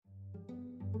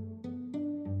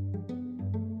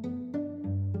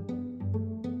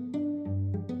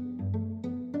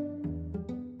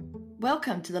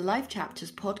Welcome to the Life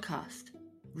Chapters podcast.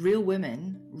 Real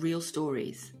women, real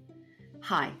stories.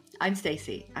 Hi, I'm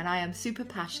Stacey, and I am super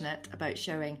passionate about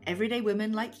showing everyday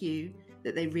women like you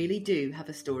that they really do have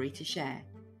a story to share.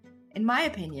 In my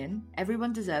opinion,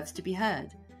 everyone deserves to be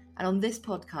heard. And on this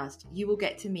podcast, you will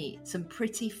get to meet some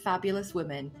pretty fabulous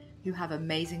women who have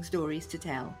amazing stories to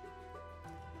tell.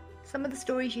 Some of the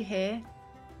stories you hear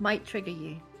might trigger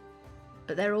you,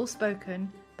 but they're all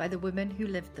spoken by the women who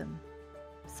lived them.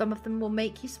 Some of them will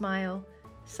make you smile,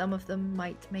 some of them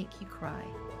might make you cry.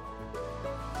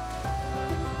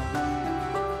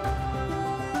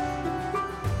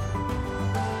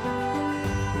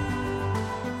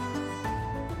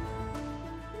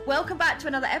 Welcome back to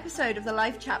another episode of the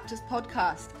Life Chapters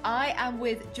podcast. I am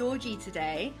with Georgie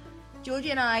today.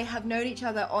 Georgie and I have known each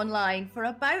other online for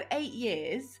about 8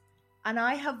 years, and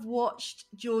I have watched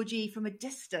Georgie from a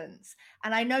distance.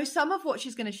 And I know some of what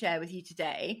she's going to share with you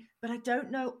today, but I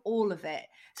don't know all of it.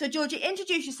 So Georgie,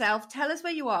 introduce yourself, tell us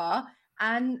where you are,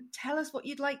 and tell us what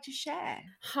you'd like to share.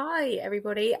 Hi,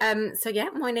 everybody.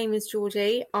 My name is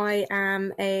Georgie. I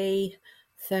am a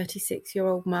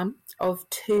 36-year-old mum of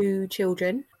 2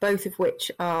 children, both of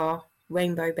which are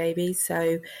rainbow babies,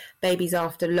 so babies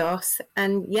after loss.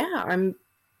 And I'm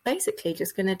basically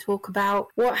just going to talk about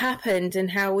what happened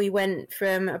and how we went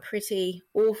from a pretty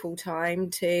awful time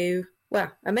to,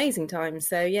 amazing times.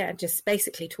 So just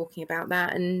basically talking about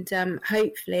that, and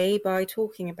hopefully by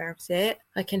talking about it,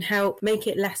 I can help make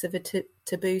it less of a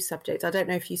taboo subject. I don't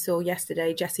know if you saw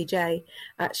yesterday, Jessie J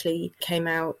actually came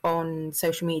out on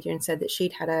social media and said that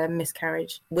she'd had a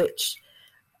miscarriage, which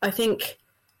I think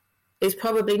is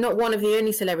probably not one of the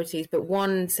only celebrities, but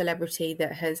one celebrity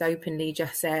that has openly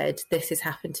just said, this has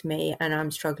happened to me and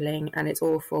I'm struggling and it's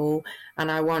awful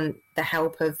and I want the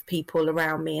help of people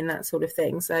around me and that sort of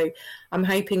thing. So I'm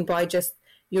hoping by just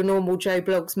your normal Joe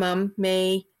Blogs mum,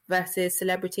 me, versus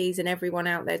celebrities and everyone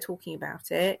out there talking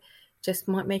about it, just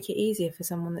might make it easier for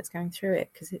someone that's going through it,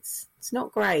 because it's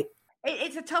not great.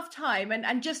 It's a tough time.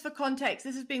 And just for context,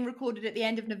 this is being recorded at the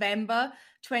end of November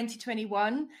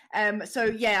 2021.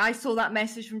 I saw that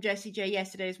message from Jessie J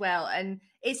yesterday as well. And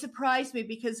it surprised me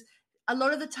because a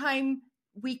lot of the time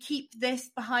we keep this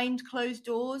behind closed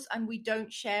doors and we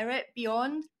don't share it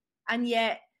beyond. And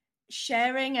yet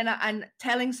sharing and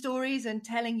telling stories and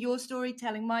telling your story,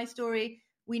 telling my story,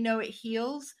 we know it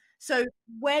heals. So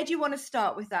where do you want to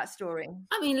start with that story?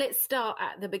 Let's start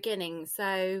at the beginning.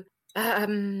 So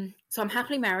I'm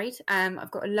happily married.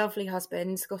 I've got a lovely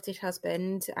husband, Scottish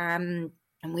husband, and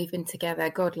we've been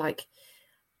together,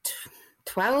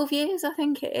 12 years, I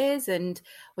think it is. And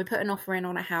we put an offer in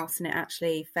on a house and it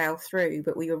actually fell through,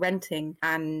 but we were renting,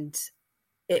 and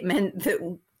it meant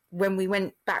that when we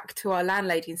went back to our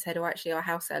landlady and said, oh, actually our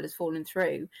house sale has fallen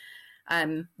through,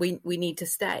 we need to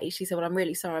stay. She said, well, I'm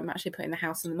really sorry, I'm actually putting the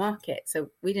house on the market.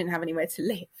 So we didn't have anywhere to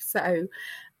live. So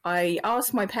I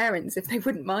asked my parents if they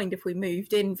wouldn't mind if we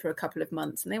moved in for a couple of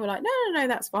months. And they were like, no,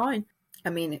 that's fine.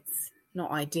 It's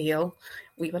not ideal.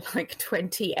 We were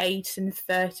 28 and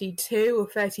 32 or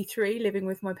 33 living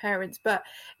with my parents, but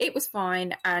it was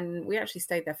fine. And we actually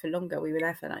stayed there for longer. We were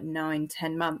there for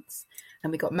 9-10 months.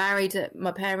 And we got married at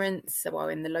my parents'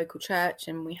 in the local church,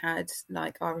 and we had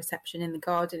our reception in the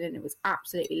garden, and it was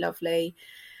absolutely lovely.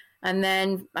 And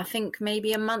then I think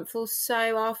maybe a month or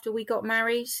so after we got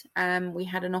married, we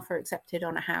had an offer accepted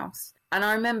on a house. And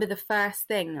I remember the first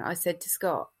thing I said to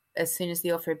Scott, as soon as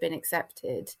the offer had been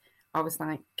accepted, I was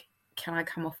like, can I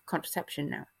come off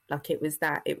contraception now? It was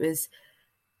that. It was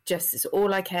just, it's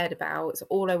all I cared about. It's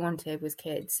all I wanted was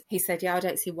kids. He said, I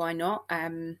don't see why not.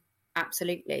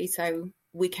 Absolutely. So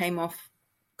we came off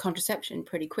contraception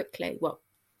pretty quickly. Well,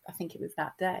 I think it was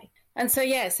that day. And so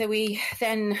we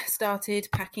then started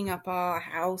packing up our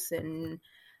house and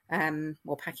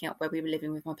packing up where we were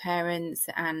living with my parents,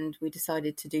 and we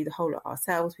decided to do the whole lot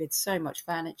ourselves. We had so much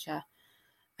furniture,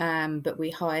 but we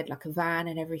hired a van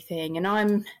and everything. And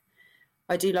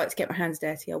I do like to get my hands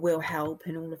dirty. I will help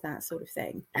and all of that sort of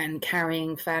thing, and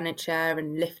carrying furniture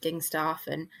and lifting stuff.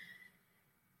 And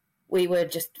we were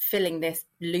just filling this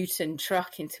Luton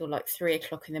truck until 3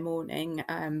 o'clock in the morning,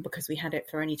 because we had it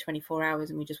for only 24 hours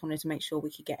and we just wanted to make sure we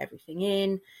could get everything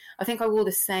in. I think I wore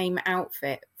the same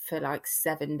outfit for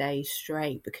 7 days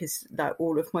straight because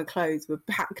all of my clothes were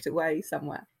packed away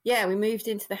somewhere. Yeah, we moved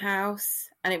into the house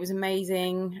and it was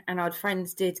amazing. And our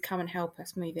friends did come and help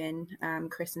us move in,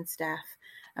 Chris and Steph,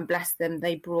 and bless them,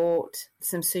 they brought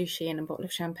some sushi and a bottle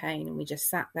of champagne, and we just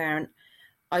sat there. And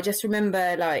I just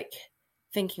remember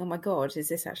thinking, oh my God, is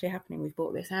this actually happening? We've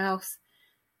bought this house.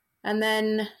 And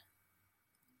then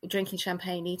drinking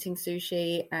champagne, eating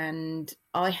sushi, and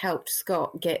I helped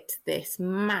Scott get this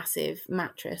massive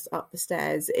mattress up the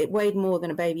stairs. It weighed more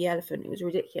than a baby elephant. It was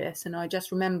ridiculous. And I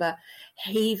just remember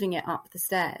heaving it up the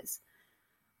stairs.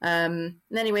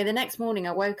 Anyway, the next morning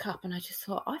I woke up and I just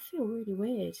thought, I feel really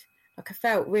weird. Like I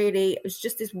felt really, it was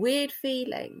just this weird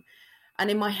feeling. And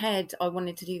in my head, I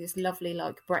wanted to do this lovely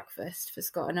like breakfast for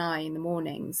Scott and I in the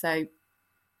morning. So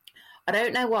I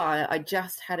don't know why, I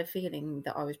just had a feeling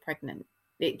that I was pregnant.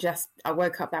 I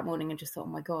woke up that morning and just thought, oh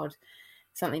my God,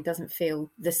 something doesn't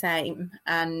feel the same.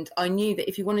 And I knew that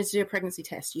if you wanted to do a pregnancy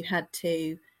test, you had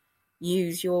to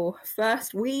use your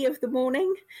first wee of the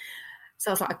morning.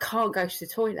 So I was like, I can't go to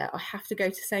the toilet. I have to go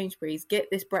to Sainsbury's, get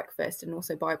this breakfast and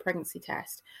also buy a pregnancy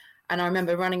test. And I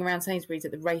remember running around Sainsbury's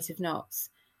at the rate of knots,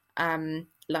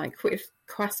 like with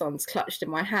croissants clutched in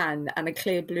my hand and a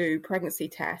clear blue pregnancy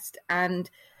test.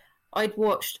 And I'd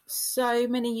watched so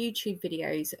many YouTube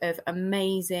videos of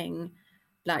amazing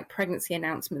like pregnancy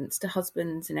announcements to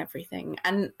husbands and everything.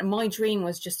 And my dream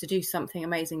was just to do something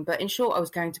amazing. But in short, I was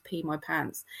going to pee my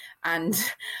pants and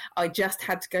I just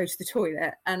had to go to the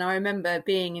toilet. And I remember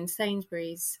being in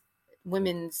Sainsbury's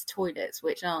women's toilets,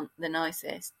 which aren't the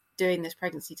nicest, doing this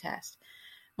pregnancy test.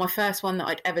 My first one that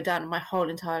I'd ever done in my whole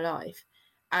entire life.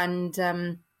 And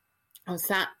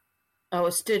I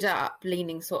was stood up,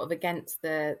 leaning sort of against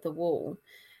the wall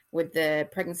with the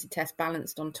pregnancy test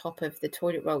balanced on top of the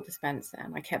toilet roll dispenser.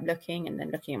 And I kept looking and then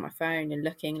looking at my phone and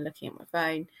looking at my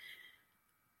phone.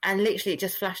 And literally it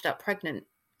just flashed up pregnant.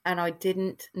 And I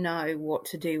didn't know what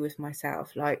to do with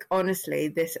myself. Like,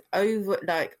 honestly,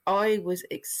 I was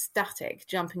ecstatic,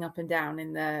 jumping up and down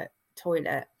in the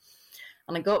toilet.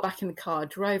 And I got back in the car,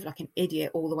 drove like an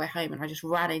idiot all the way home. And I just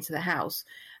ran into the house.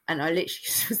 And I literally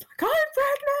just was like, I'm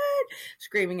pregnant,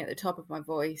 screaming at the top of my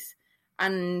voice.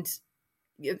 And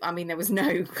I mean, there was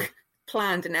no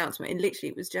planned announcement.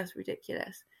 It was just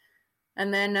ridiculous.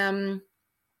 And then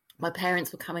my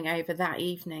parents were coming over that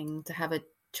evening to have a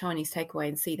Chinese takeaway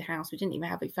and see the house. We didn't even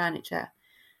have any furniture.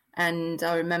 And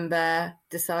I remember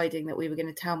deciding that we were going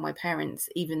to tell my parents,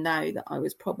 even though that I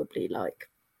was probably like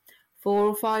 4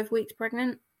 or 5 weeks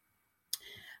pregnant,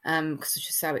 because I was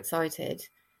just so excited.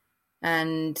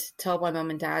 And told my mum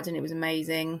and dad, and it was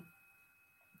amazing.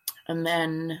 And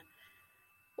then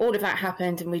all of that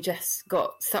happened, and we just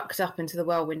got sucked up into the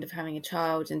whirlwind of having a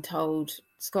child and told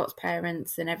Scott's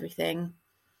parents and everything.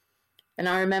 And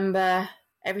I remember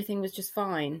everything was just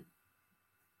fine.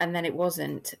 And then it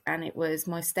wasn't. And it was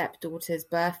my stepdaughter's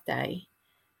birthday.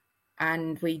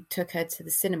 And we took her to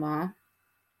the cinema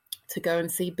to go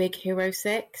and see Big Hero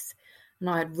 6. And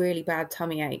I had really bad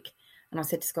tummy ache. And I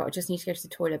said to Scott, I just need to go to the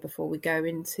toilet before we go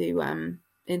into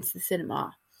the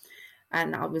cinema.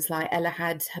 And I was like, Ella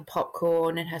had her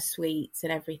popcorn and her sweets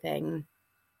and everything.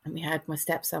 And we had my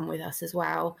stepson with us as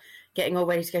well, getting all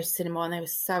ready to go to the cinema. And they were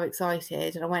so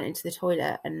excited. And I went into the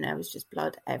toilet and there was just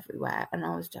blood everywhere. And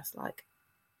I was just like,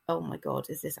 oh my God,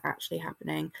 is this actually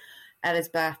happening? Ella's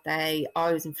birthday,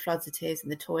 I was in floods of tears in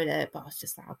the toilet, but I was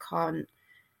just like, I can't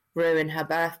ruin her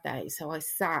birthday. So I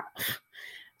sat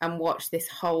and watched this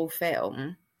whole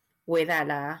film with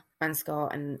Ella and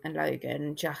Scott and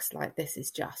Logan, just like, this is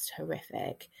just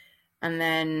horrific. And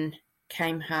then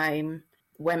came home,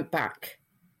 went back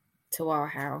to our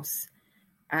house,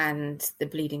 and the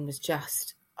bleeding was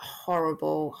just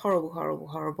horrible, horrible, horrible,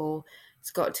 horrible.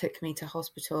 Scott took me to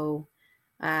hospital.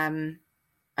 And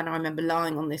I remember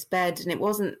lying on this bed, and it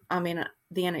wasn't, I mean,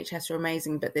 the NHS are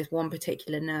amazing, but this one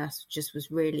particular nurse just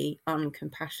was really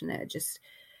uncompassionate,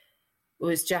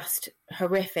 was just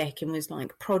horrific, and was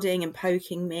like prodding and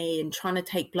poking me and trying to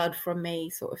take blood from me,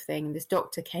 sort of thing. And this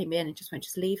doctor came in and just went,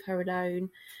 just leave her alone.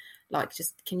 Like,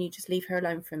 can you just leave her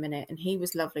alone for a minute? And he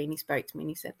was lovely, and he spoke to me and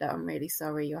he said that, I'm really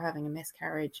sorry, you're having a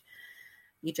miscarriage.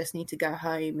 You just need to go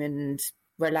home and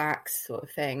relax, sort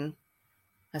of thing.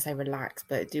 I say relax,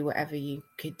 but do whatever you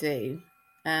could do.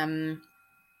 And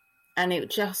it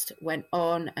just went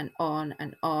on and on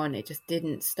and on. It just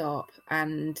didn't stop.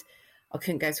 And I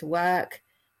couldn't go to work.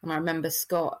 And I remember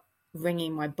Scott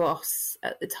ringing my boss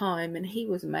at the time, and he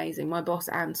was amazing, my boss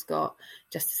and Scott,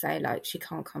 just to say, like, she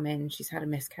can't come in, she's had a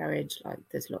miscarriage, like,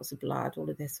 there's lots of blood, all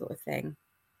of this sort of thing.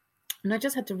 And I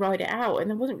just had to ride it out. And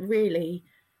there wasn't really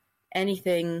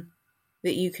anything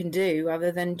that you can do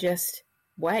other than just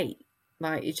wait.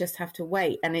 Like, you just have to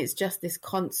wait. And it's just this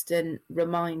constant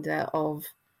reminder of,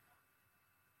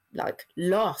 like,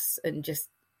 loss. And just,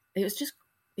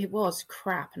 it was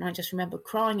crap. And I just remember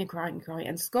crying and crying and crying.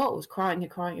 And Scott was crying and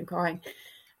crying and crying.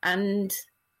 And,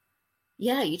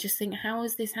 yeah, you just think, how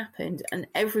has this happened? And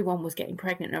everyone was getting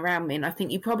pregnant around me. And I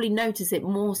think you probably notice it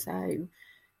more so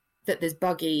that there's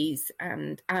buggies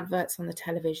and adverts on the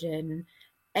television.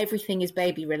 Everything is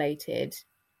baby related.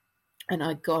 And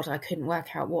I couldn't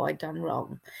work out what I'd done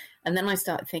wrong. And then I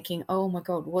started thinking, oh my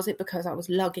God, was it because I was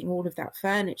lugging all of that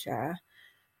furniture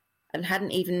and I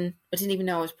didn't even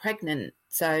know I was pregnant?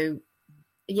 So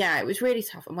yeah, it was really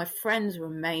tough. And my friends were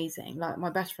amazing. Like, my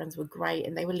best friends were great,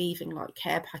 and they were leaving like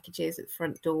care packages at the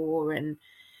front door. And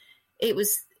it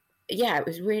was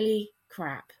really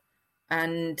crap.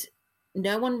 And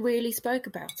no one really spoke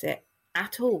about it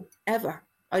at all, ever.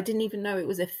 I didn't even know it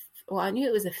was I knew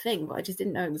it was a thing, but I just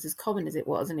didn't know it was as common as it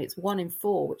was. And it's 1 in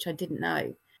 4, which I didn't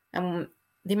know. And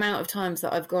the amount of times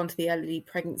that I've gone to the early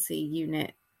pregnancy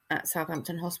unit at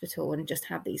Southampton Hospital and just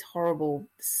had these horrible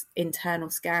internal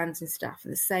scans and stuff,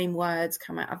 and the same words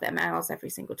come out of their mouths every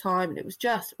single time, and it was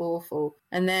just awful.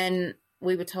 And then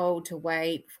we were told to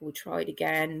wait before we tried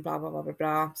again, blah, blah, blah, blah,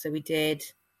 blah. So we did.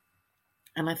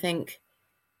 And I think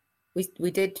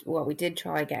we did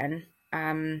try again.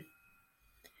 And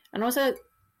also,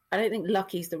 I don't think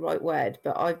lucky's the right word,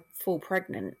 but I fall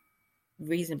pregnant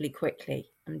reasonably quickly.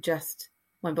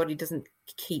 My body doesn't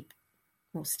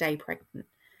stay pregnant.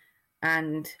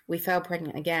 And we fell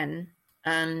pregnant again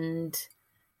and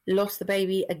lost the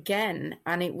baby again.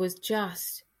 And it was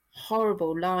just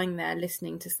horrible lying there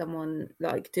listening to someone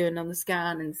like do another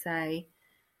scan and say,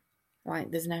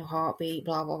 like, there's no heartbeat,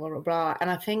 blah, blah, blah, blah, blah.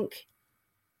 And I think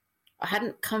I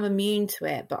hadn't come immune to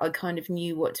it, but I kind of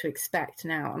knew what to expect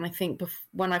now. And I think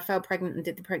when I fell pregnant and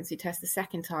did the pregnancy test the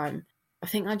second time, I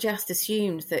think I just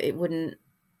assumed that it wouldn't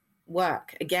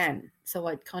work again. So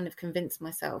I'd kind of convinced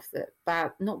myself that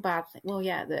that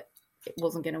it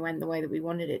wasn't going to end the way that we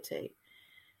wanted it to.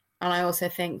 And I also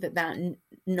think that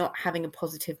not having a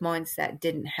positive mindset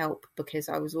didn't help, because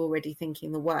I was already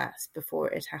thinking the worst before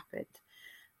it had happened.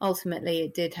 Ultimately,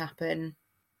 it did happen.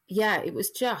 Yeah, it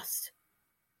was just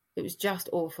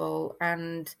awful.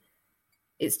 And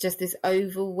it's just this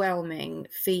overwhelming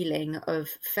feeling of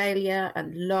failure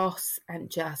and loss, and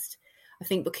just, I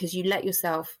think because you let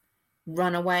yourself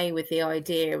run away with the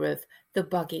idea of the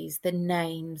buggies, the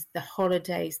names, the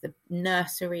holidays, the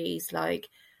nurseries, like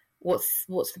what's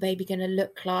the baby going to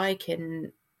look like,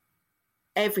 and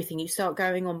everything. You start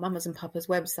going on Mama's and Papa's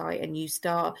website and you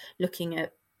start looking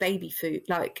at baby food,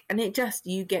 and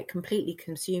you get completely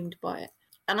consumed by it.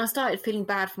 And I started feeling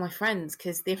bad for my friends,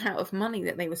 because the amount of money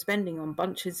that they were spending on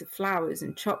bunches of flowers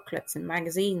and chocolates and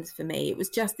magazines for me, it was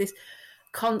just this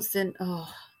constant,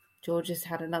 George has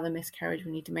had another miscarriage,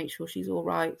 we need to make sure she's all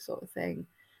right, sort of thing.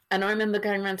 And I remember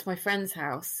going around to my friend's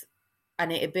house,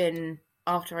 and it had been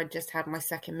after I'd just had my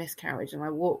second miscarriage, and I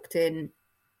walked in,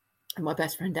 and my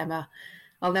best friend Emma,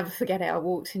 I'll never forget it, I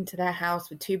walked into their house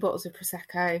with 2 bottles of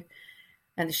Prosecco,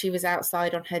 and she was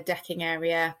outside on her decking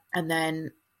area, and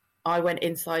then I went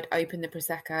inside, opened the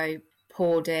Prosecco,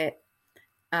 poured it,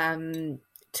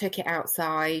 took it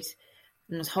outside,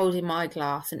 and was holding my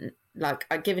glass, and like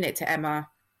I'd given it to Emma,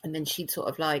 and then she'd sort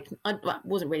of like, I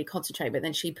wasn't really concentrating, but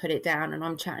then she put it down, and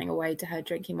I'm chatting away to her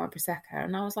drinking my Prosecco,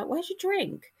 and I was like, where's your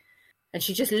drink? And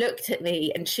she just looked at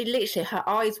me, and she literally, her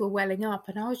eyes were welling up,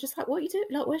 and I was just like, what are you doing?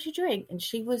 Like, where's your drink? And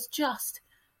she was just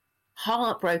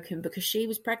heartbroken, because she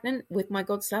was pregnant with my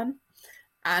godson,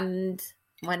 and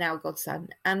my now godson,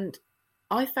 and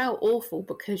I felt awful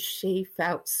because she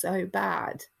felt so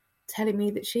bad telling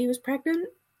me that she was pregnant.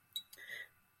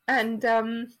 And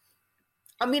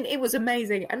I mean, it was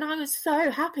amazing, and I was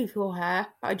so happy for her.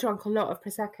 I drank a lot of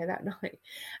Prosecco that night,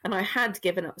 and I had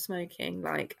given up smoking,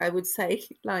 like I would say,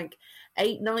 like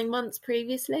 8-9 months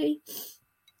previously,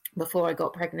 before I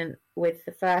got pregnant with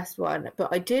the first one.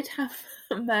 But I did have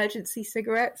emergency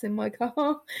cigarettes in my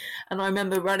car, and I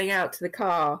remember running out to the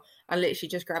car and literally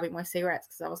just grabbing my cigarettes,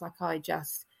 because I was like,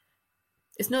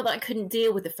 it's not that I couldn't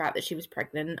deal with the fact that she was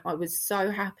pregnant. I was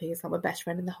so happy. It's like my best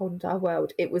friend in the whole entire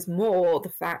world. It was more the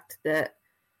fact that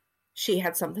she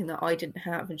had something that I didn't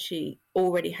have, and she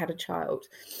already had a child.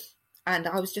 And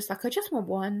I was just like, I just want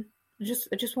one.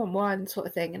 I just want one, sort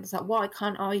of thing. And it's like, why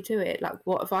can't I do it? Like,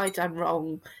 what have I done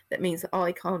wrong that means that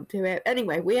I can't do it?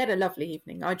 Anyway, we had a lovely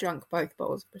evening. I drank both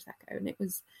bottles of Prosecco, and it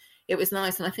was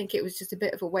nice. And I think it was just a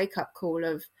bit of a wake-up call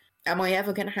of, am I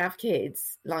ever going to have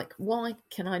kids? Like, why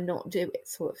can I not do it,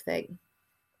 sort of thing?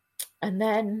 And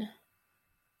then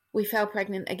we fell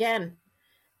pregnant again.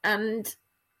 And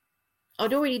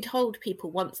I'd already told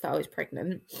people once that I was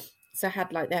pregnant, so I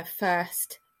had like their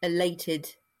first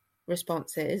elated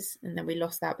responses, and then we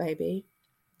lost that baby.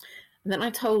 And then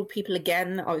I told people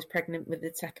again that I was pregnant with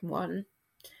the second one,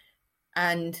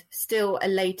 and still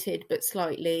elated but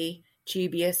slightly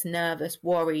dubious, nervous,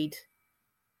 worried,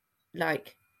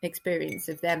 like experience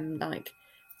of them like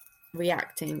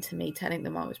reacting to me telling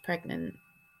them I was pregnant.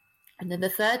 And then the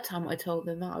third time I told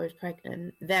them that I was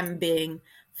pregnant, them being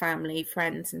family,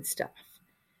 friends and stuff,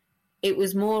 it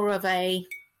was more of a,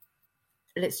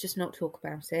 let's just not talk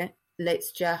about it.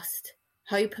 Let's just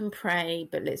hope and pray,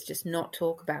 but let's just not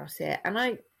talk about it.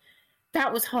 And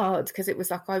that was hard because it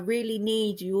was like, I really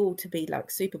need you all to be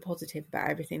like super positive about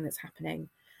everything that's happening.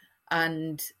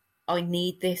 And I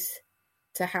need this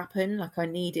to happen. Like, I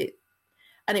need it.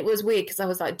 And it was weird because I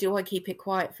was like, do I keep it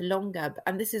quiet for longer?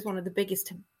 And this is one of the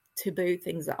biggest taboo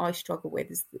things that I struggle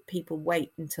with, is that people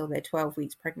wait until they're 12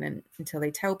 weeks pregnant until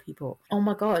they tell people. Oh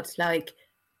my God, like,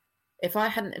 if I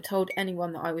hadn't have told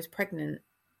anyone that I was pregnant,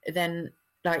 then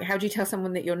like, how do you tell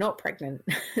someone that you're not pregnant?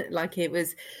 Like, it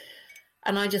was,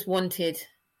 and I just wanted,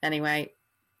 anyway,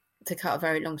 to cut a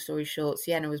very long story short,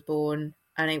 Sienna was born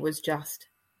and it was just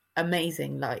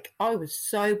amazing. Like, I was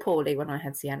so poorly when I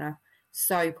had Sienna,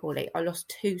 so poorly. I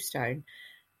lost 2 stone.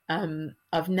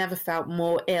 I've never felt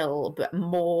more ill, but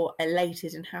more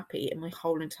elated and happy in my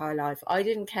whole entire life. I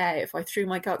didn't care if I threw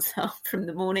my guts up from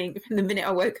the minute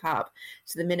I woke up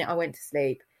to the minute I went to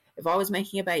sleep. If I was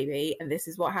making a baby and this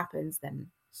is what happens, then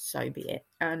so be it.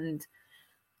 And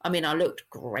I mean, I looked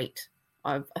great.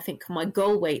 I think my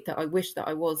goal weight that I wish that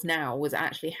I was now was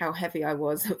actually how heavy I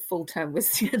was at full term with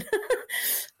Sienna.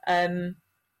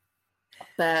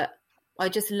 But I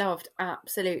just loved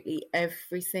absolutely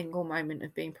every single moment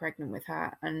of being pregnant with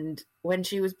her. And when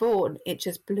she was born, it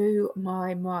just blew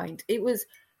my mind. It was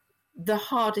the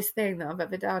hardest thing that I've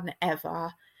ever done,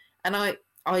 ever. And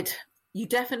you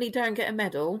definitely don't get a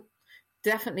medal.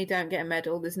 Definitely don't get a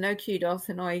medal. There's no kudos.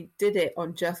 And I did it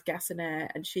on just gas and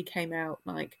air. And she came out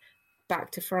like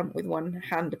back to front with one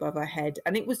hand above her head.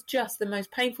 And it was just the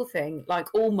most painful thing,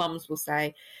 like all mums will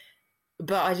say.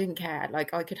 But I didn't care.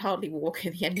 Like, I could hardly walk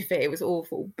at the end of it. It was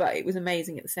awful, but it was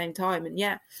amazing at the same time. And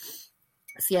yeah,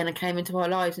 Sienna came into our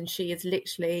lives and she is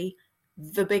literally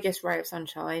the biggest ray of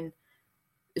sunshine.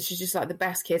 She's just like the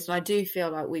best kid. And I do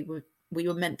feel like we were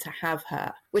meant to have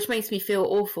her, which makes me feel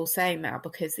awful saying that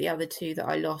because the other 2 that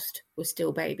I lost were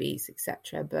still babies,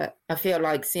 etc. But I feel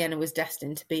like Sienna was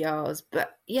destined to be ours.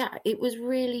 But yeah, it was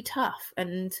really tough.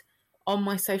 And on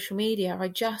my social media, I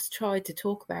just tried to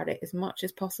talk about it as much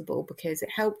as possible because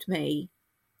it helped me.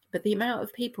 But the amount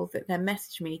of people that then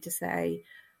message me to say,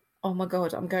 oh my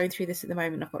God, I'm going through this at the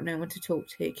moment, I've got no one to talk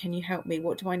to, can you help me?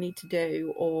 What do I need to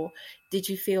do? Or did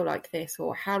you feel like this?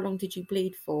 Or how long did you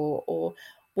bleed for? Or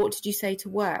what did you say to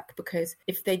work? Because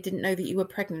if they didn't know that you were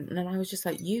pregnant, and then I was just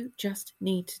like, you just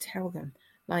need to tell them.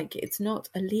 Like, it's not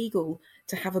illegal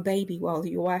to have a baby while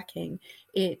you're working.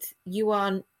 You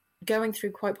are going through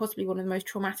quite possibly one of the most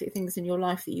traumatic things in your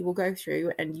life that you will go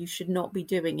through, and you should not be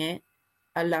doing it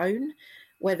alone,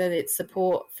 whether it's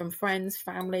support from friends,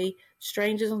 family,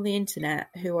 strangers on the internet,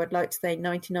 who I'd like to say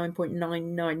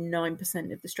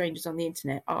 99.999% of the strangers on the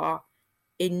internet are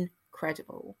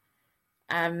incredible.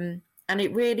 And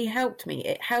it really helped me.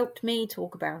 It helped me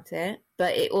talk about it,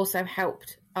 but it also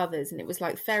helped others. And it was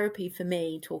like therapy for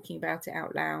me, talking about it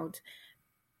out loud.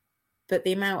 But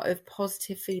the amount of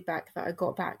positive feedback that I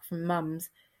got back from mums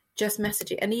just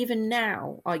messaging, and even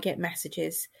now I get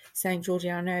messages saying,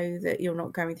 Georgie, I know that you're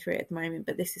not going through it at the moment,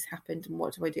 but this has happened and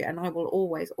what do I do? And I will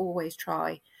always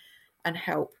try and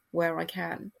help where I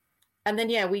can. And then,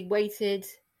 yeah, we waited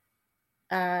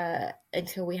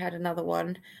until we had another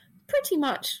one, pretty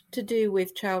much to do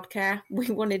with childcare.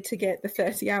 We wanted to get the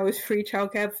 30 hours free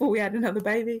childcare before we had another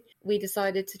baby. We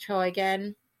decided to try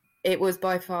again. It was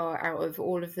by far, out of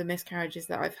all of the miscarriages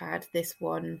that I've had, this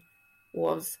one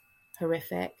was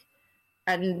horrific.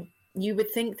 And you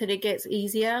would think that it gets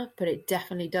easier, but it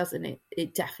definitely doesn't.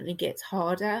 It definitely gets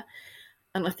harder.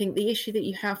 And I think the issue that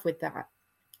you have with that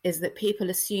is that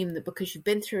people assume that because you've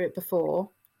been through it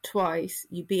before, twice,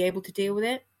 you'd be able to deal with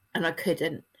it. And I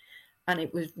couldn't. And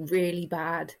it was really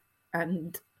bad.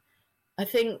 And I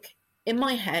think in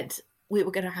my head, we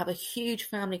were going to have a huge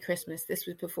family Christmas. This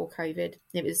was before COVID.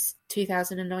 It was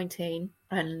 2019,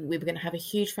 and we were going to have a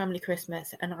huge family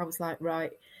Christmas. And I was like,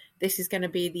 right, this is going to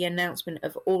be the announcement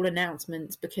of all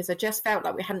announcements, because I just felt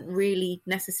like we hadn't really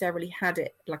necessarily had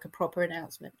it like a proper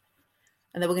announcement.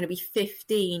 And there were going to be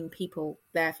 15 people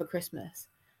there for Christmas.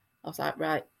 I was like,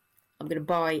 right, I'm going to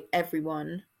buy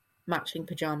everyone matching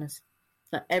pajamas.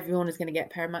 Like, everyone is going to get a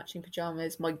pair of matching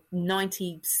pajamas. My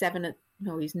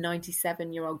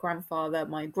 97-year-old grandfather,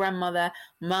 my grandmother,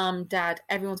 mum, dad,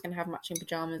 everyone's going to have matching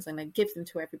pajamas, and then give them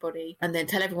to everybody, and then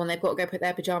tell everyone they've got to go put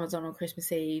their pajamas on Christmas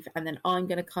Eve. And then I'm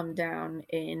going to come down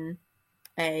in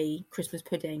a Christmas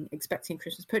pudding, expecting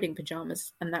Christmas pudding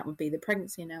pajamas, and that would be the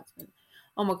pregnancy announcement.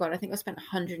 Oh my God, I think I spent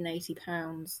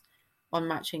 £180 on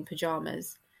matching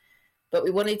pajamas. But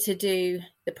we wanted to do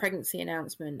the pregnancy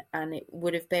announcement, and it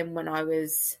would have been when I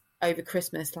was over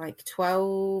Christmas, like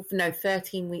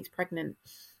 13 weeks pregnant.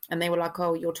 And they were like,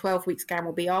 oh, your 12-week scan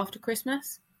will be after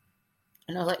Christmas.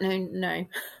 And I was like, no,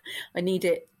 I need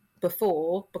it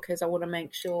before because I want to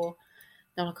make sure.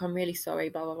 They're like, I'm really sorry,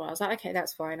 blah, blah, blah. I was like, okay,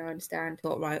 that's fine. I understand. I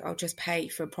thought, right, I'll just pay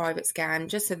for a private scan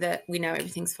just so that we know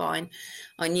everything's fine.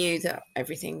 I knew that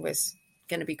everything was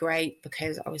going to be great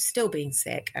because I was still being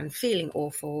sick and feeling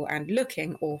awful and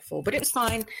looking awful, but it was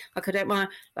fine. Like, I don't want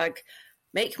to, like,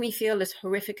 make me feel as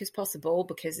horrific as possible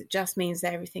because it just means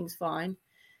that everything's fine.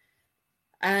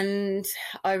 And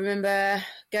I remember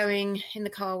going in the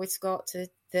car with Scott to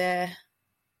the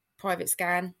private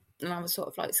scan, and I was sort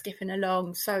of like skipping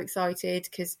along, so excited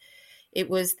because it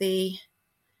was the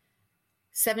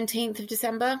 17th of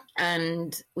December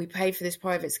and we paid for this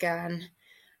private scan,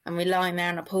 and we're lying there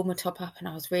and I pulled my top up and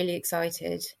I was really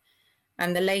excited.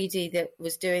 And the lady that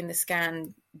was doing the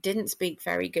scan didn't speak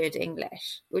very good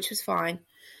English, which was fine.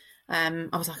 I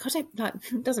was like,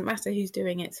 it doesn't matter who's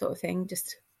doing it, sort of thing,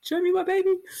 just show me my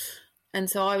baby. And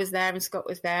so I was there and Scott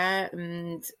was there,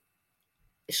 and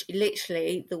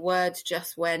literally the words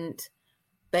just went,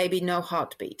 baby, no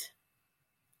heartbeat.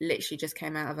 Literally just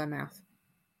came out of her mouth.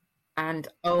 And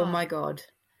oh my God,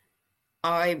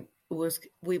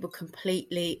 we were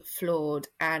completely floored,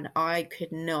 and I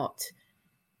could not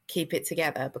keep it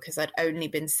together because I'd only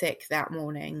been sick that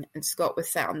morning, and Scott was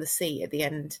sat on the seat at the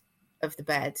end of the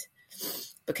bed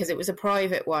because it was a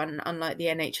private one. Unlike the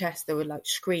NHS, there were like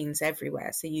screens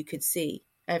everywhere so you could see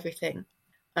everything.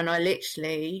 And I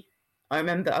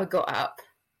remember I got up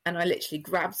and I literally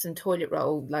grabbed some toilet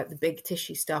roll, like the big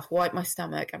tissue stuff, wiped my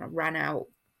stomach, and I ran out.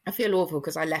 I feel awful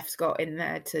because I left Scott in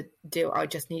there to do it. I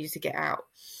just needed to get out.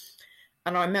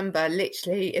 And I remember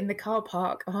literally in the car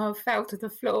park, I fell to the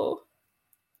floor.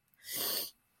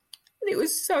 And it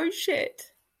was so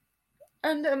shit.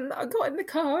 And I got in the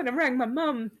car and I rang my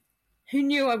mum, who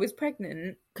knew I was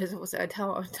pregnant, because obviously I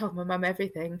told my mum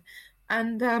everything.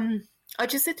 And I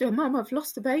just said to her, Mum, I've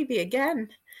lost the baby again.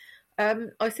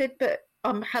 I said, but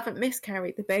I haven't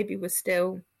miscarried. The baby was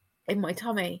still in my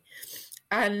tummy.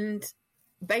 And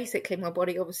basically my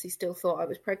body obviously still thought I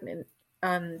was pregnant.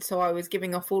 And so I was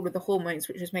giving off all of the hormones,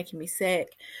 which was making me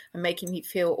sick and making me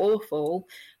feel awful.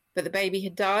 But the baby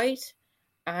had died.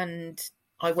 And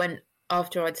I went,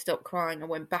 after I'd stopped crying, I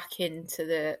went back into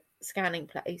the scanning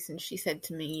place and she said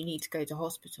to me, you need to go to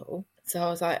hospital. So I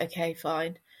was like, okay,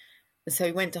 fine. And so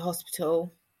we went to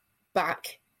hospital,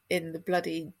 back in the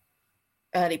bloody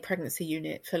early pregnancy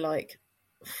unit for like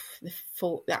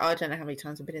I don't know how many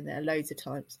times I've been in there, loads of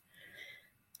times.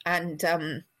 And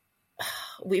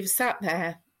we've sat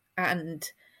there, and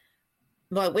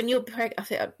like when you're pregnant, I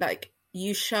think like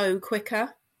you show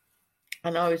quicker,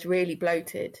 and I was really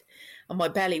bloated and my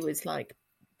belly was like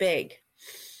big,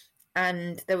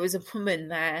 and there was a woman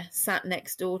there sat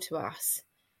next door to us.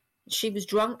 She was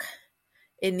drunk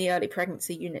in the early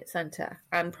pregnancy unit centre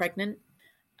and pregnant,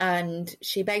 and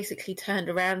she basically turned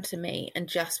around to me and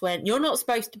just went, you're not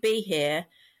supposed to be here.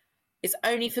 It's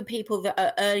only for people that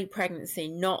are early pregnancy,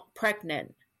 not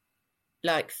pregnant,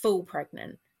 like full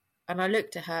pregnant. And I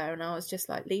looked at her and I was just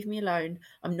like, leave me alone.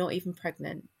 I'm not even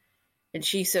pregnant. And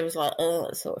she sort of was like,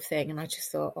 oh, sort of thing. And I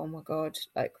just thought, oh my God,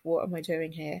 like, what am I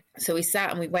doing here? So we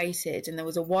sat and we waited, and there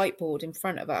was a whiteboard in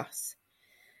front of us.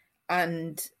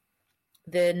 And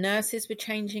the nurses were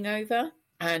changing over,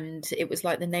 and it was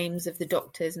like the names of the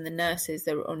doctors and the nurses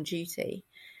that were on duty.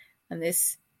 And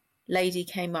this lady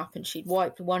came up and she'd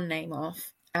wiped one name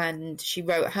off and she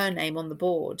wrote her name on the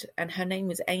board, and her name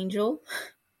was Angel.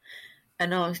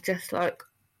 And I was just like,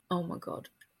 oh my God,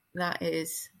 that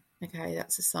is, okay,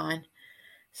 that's a sign,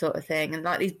 sort of thing. And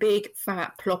like these big,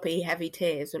 fat, ploppy, heavy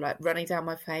tears were like running down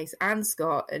my face and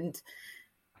Scott. And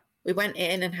we went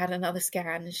in and had another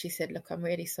scan, and she said, look, I'm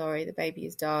really sorry, the baby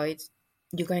has died.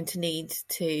 You're going to need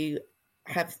to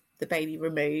have the baby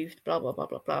removed, blah, blah, blah,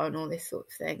 blah, blah, and all this sort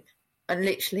of thing. And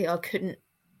literally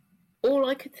all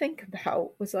I could think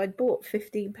about was I'd bought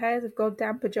 15 pairs of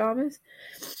goddamn pajamas,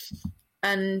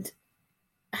 and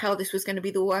how this was going to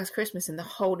be the worst Christmas in the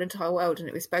whole entire world, and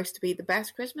it was supposed to be the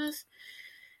best Christmas.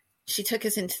 She took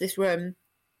us into this room,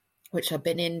 which I've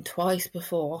been in twice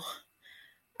before,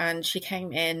 and she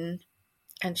came in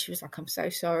and she was like, I'm so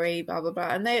sorry, blah, blah, blah.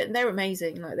 And they're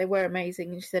amazing. Like, they were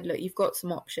amazing. And she said, look, you've got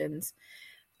some options.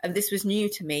 And this was new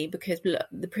to me because look,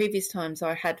 the previous times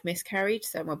I had miscarried,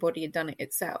 so my body had done it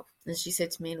itself. And she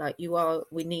said to me, like,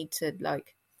 we need to,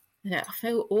 like, you know, I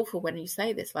feel awful when you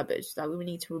say this, like, but it's like, we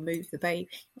need to remove the baby.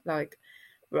 Like,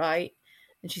 right.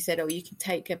 And she said, oh, you can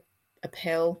take a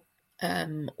pill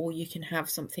or you can have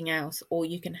something else, or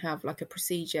you can have like a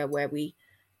procedure where we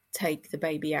take the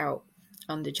baby out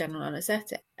under general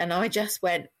anaesthetic. And I just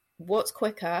went, what's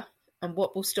quicker and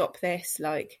what will stop this,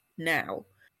 like, now?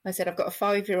 I said, I've got a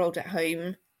 5-year-old at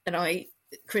home and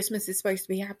Christmas is supposed to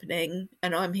be happening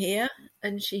and I'm here.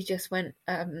 And she just went,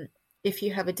 if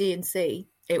you have a D&C,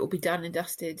 it will be done and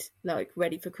dusted, like,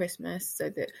 ready for Christmas. So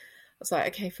that I was like,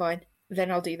 okay, fine,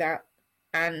 then I'll do that.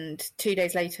 And 2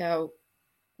 days later,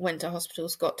 went to hospital.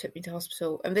 Scott took me to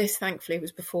hospital, and this thankfully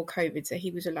was before COVID, so he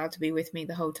was allowed to be with me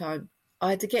the whole time. I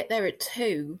had to get there at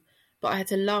 2, but I had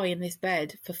to lie in this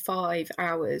bed for 5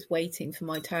 hours waiting for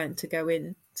my turn to go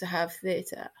in to have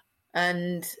theatre.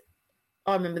 And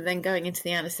I remember then going into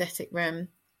the anaesthetic room,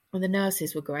 and the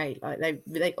nurses were great. Like,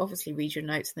 they obviously read your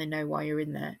notes and they know why you're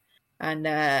in there.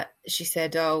 And she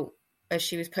said, as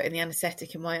she was putting the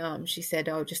anaesthetic in my arm, she said,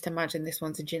 just imagine this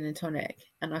one's a gin and tonic.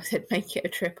 And I said, make it a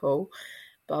triple.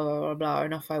 Blah, blah, blah, blah,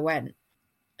 and off I went.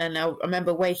 And I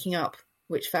remember waking up,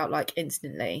 which felt like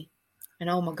instantly. And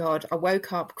oh my God, I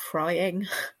woke up crying,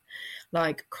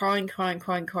 like crying.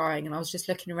 And I was just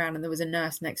looking around and there was a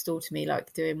nurse next door to me,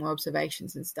 like doing my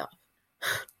observations and stuff.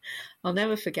 I'll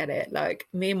never forget it. Like,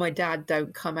 me and my dad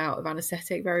don't come out of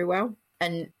anaesthetic very well.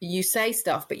 And you say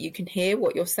stuff, but you can hear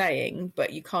what you're saying,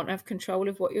 but you can't have control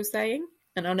of what you're saying.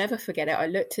 And I'll never forget it. I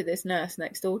looked to this nurse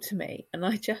next door to me and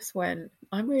I just went,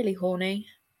 I'm really horny.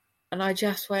 And I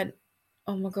just went,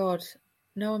 oh my God,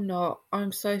 no, I'm not.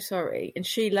 I'm so sorry. And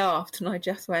she laughed and I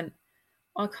just went,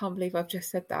 I can't believe I've just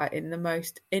said that in the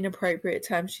most inappropriate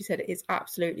terms. She said, it is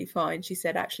absolutely fine. She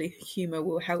said, actually, humour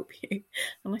will help you.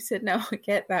 And I said, no, I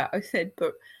get that. I said,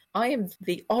 but I am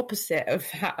the opposite of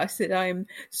that. I said, I am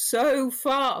so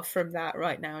far from that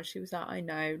right now. She was like, I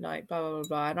know, like, blah, blah, blah,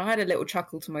 blah. And I had a little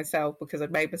chuckle to myself because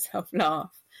I'd made myself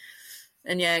laugh.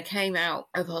 And yeah, I came out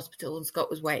of hospital and Scott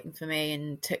was waiting for me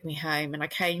and took me home. And I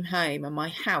came home and my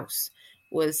house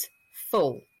was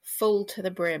full to the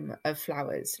brim of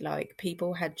flowers. Like,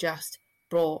 people had just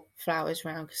brought flowers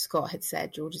around because Scott had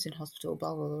said George is in hospital,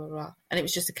 blah, blah, blah, blah. And it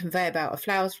was just a conveyor belt of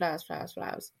flowers.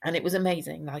 And it was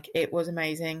amazing. Like, it was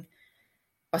amazing.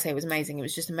 I say it was amazing. It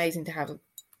was just amazing to have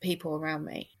people around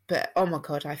me. But oh my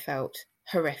God, I felt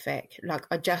horrific. Like,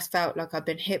 I just felt like I'd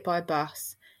been hit by a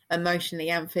bus, emotionally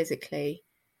and physically.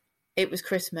 It was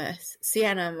Christmas.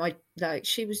 Sienna,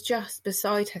 she was just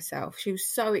beside herself. She was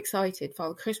so excited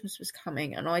Father Christmas was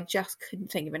coming, and I just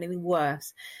couldn't think of anything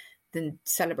worse than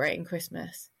celebrating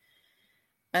Christmas.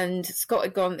 And Scott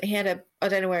had gone, I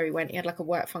don't know where he went, he had like a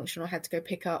work function I had to go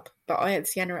pick up, but I had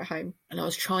Sienna at home and I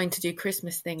was trying to do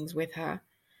Christmas things with her.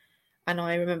 And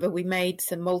I remember we made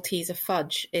some Malteser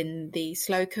fudge in the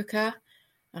slow cooker,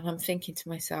 and I'm thinking to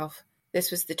myself,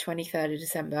 this was the 23rd of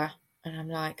December, and I'm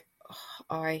like,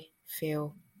 I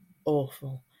feel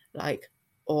awful, like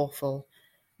awful.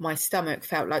 My stomach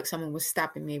felt like someone was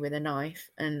stabbing me with a knife,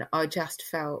 and I just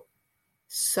felt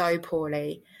so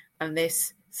poorly. And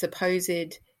this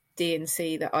supposed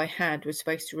D&C that I had was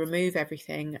supposed to remove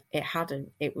everything. It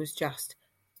hadn't. It was just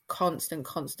constant,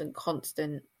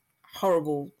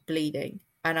 horrible bleeding.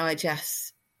 And I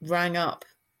just rang up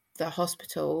the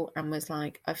hospital and was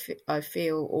like, I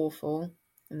feel awful.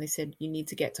 And they said, you need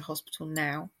to get to hospital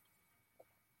now.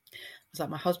 I was like,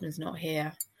 my husband's not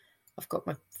here. I've got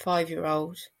my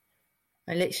 5-year-old.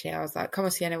 I was like, come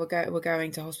on, Sienna, we're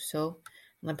going to hospital.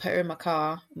 And I put her in my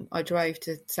car. I drove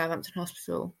to Southampton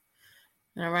Hospital.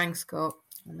 And I rang Scott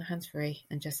on the hands-free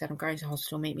and just said, I'm going to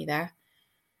hospital, meet me there.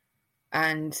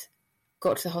 And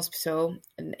got to the hospital,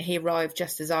 and he arrived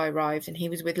just as I arrived, and he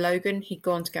was with Logan. He'd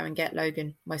gone to go and get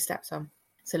Logan, my stepson.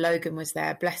 So Logan was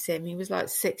there, bless him. He was like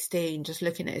 16, just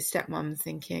looking at his stepmom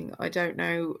thinking, I don't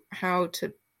know how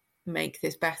to make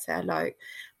this better. Like,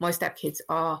 my stepkids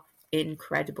are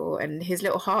incredible. And his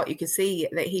little heart, you could see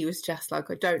that he was just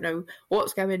like, I don't know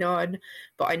what's going on,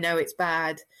 but I know it's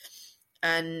bad.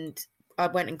 And I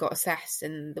went and got assessed,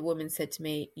 and the woman said to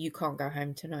me, you can't go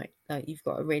home tonight. Like, you've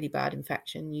got a really bad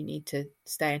infection. You need to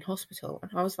stay in hospital.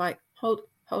 And I was like, hold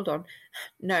on.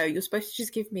 No, you're supposed to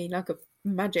just give me like a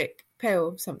magic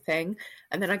pill or something,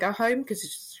 and then I go home because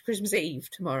it's Christmas Eve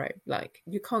tomorrow. Like,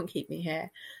 you can't keep me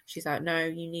here. She's like, no,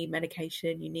 you need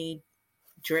medication. You need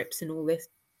drips and all this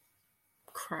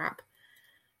crap.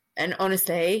 And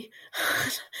honestly,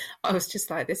 I was just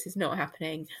like, this is not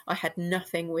happening. I had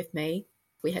nothing with me.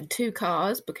 We had 2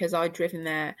 cars because I'd driven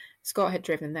there. Scott had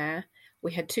driven there.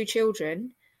 We had 2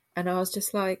 children, and I was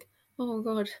just like, oh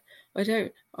God, I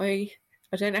don't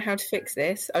know how to fix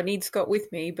this. I need Scott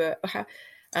with me, but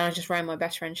and I just rang my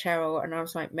best friend Cheryl, and I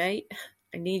was like, mate,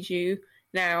 I need you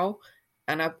now.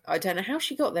 And I don't know how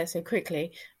she got there so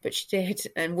quickly, but she did.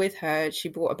 And with her, she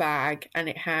brought a bag and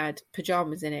it had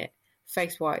pajamas in it,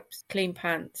 face wipes, clean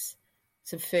pants,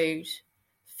 some food,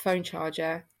 phone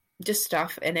charger, just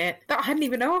stuff in it that I hadn't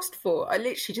even asked for. I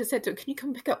literally just said to her, can you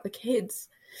come pick up the kids?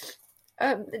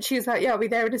 And she was like, yeah, I'll be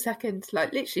there in a second.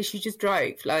 Like, literally, she just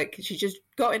drove. Like, she just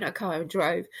got in her car and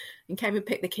drove and came and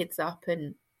picked the kids up.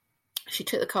 And she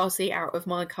took the car seat out of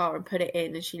my car and put it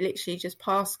in. And she literally just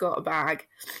got a bag.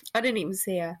 I didn't even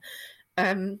see her.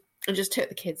 And just took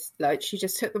the kids. Like, she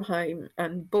just took them home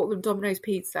and bought them Domino's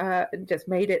pizza and just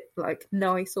made it, like,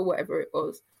 nice or whatever it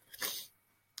was.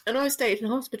 And I stayed in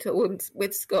hospital once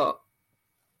with Scott.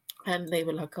 And they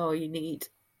were like, oh, you need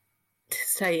to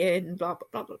stay in, blah, blah,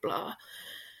 blah, blah, blah.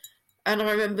 And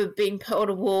I remember being put on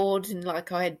a ward and,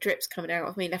 like, I had drips coming out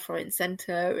of me left, right and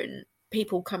centre and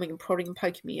people coming and prodding and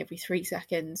poking me every 3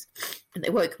 seconds. And they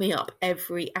woke me up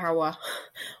every hour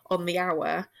on the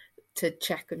hour to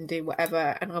check and do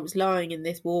whatever. And I was lying in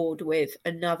this ward with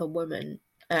another woman.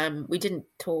 We didn't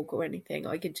talk or anything.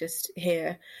 I could just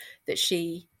hear that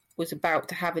she was about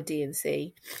to have a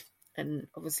D&C. And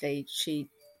obviously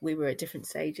we were at different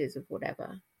stages of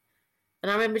whatever. And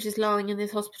I remember just lying in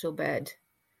this hospital bed.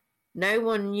 No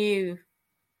one knew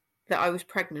that I was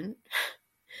pregnant,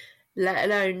 let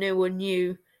alone no one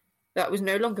knew that I was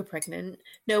no longer pregnant.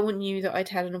 No one knew that I'd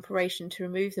had an operation to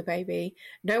remove the baby.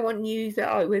 No one knew that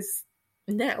I was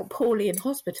now poorly in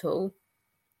hospital.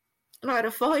 And I had a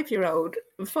 5-year-old,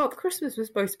 and Father Christmas was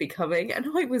supposed to be coming, and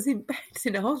I was in bed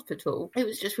in a hospital. It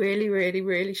was just really, really,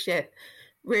 really shit.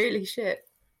 Really shit.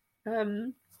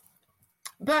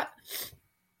 But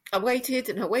I waited,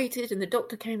 and the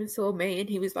doctor came and saw me, and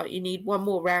he was like, you need one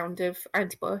more round of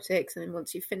antibiotics, and then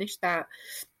once you finish that,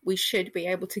 we should be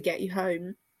able to get you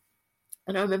home.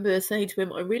 And I remember saying to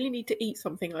him, I really need to eat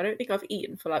something. I don't think I've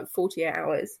eaten for like 48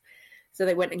 hours. So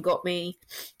they went and got me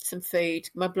some food.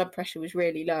 My blood pressure was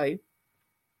really low.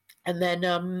 And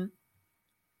then,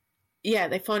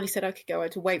 they finally said I could go. I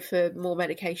had to wait for more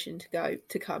medication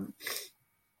to come.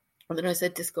 And then I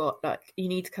said to Scott, like, you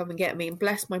need to come and get me. And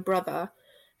bless my brother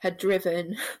had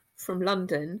driven from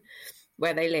London,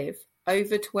 where they live,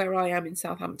 over to where I am in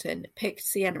Southampton, picked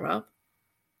Sienna up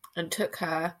and took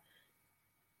her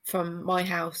from my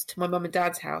house to my mum and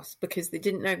dad's house because they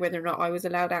didn't know whether or not I was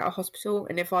allowed out of hospital.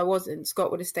 And if I wasn't,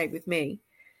 Scott would have stayed with me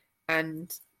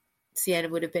and Sienna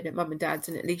would have been at mum and dad's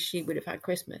and at least she would have had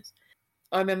Christmas.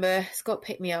 I remember Scott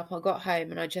picked me up, I got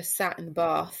home and I just sat in the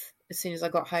bath as soon as I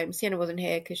got home. Sienna wasn't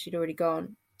here because she'd already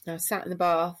gone. And I sat in the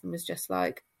bath and was just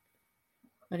like,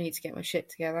 I need to get my shit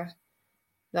together.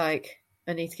 Like,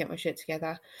 I need to get my shit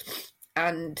together.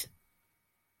 And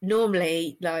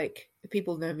normally, like,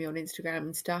 people know me on Instagram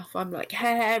and stuff. I'm like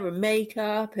hair and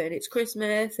makeup and it's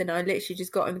Christmas. And I literally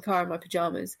just got in the car in my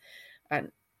pajamas.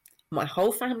 And my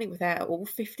whole family were there, all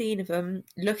 15 of them,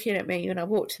 looking at me when I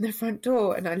walked in the front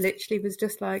door. And I literally was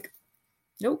just like,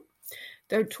 nope,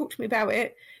 don't talk to me about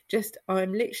it. Just,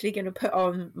 I'm literally going to put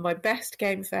on my best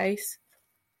game face.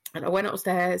 And I went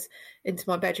upstairs into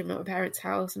my bedroom at my parents'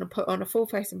 house and I put on a full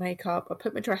face of makeup. I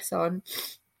put my dress on.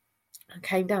 I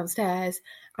came downstairs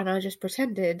and I just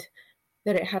pretended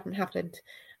that it hadn't happened.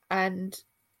 And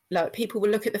like people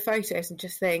will look at the photos and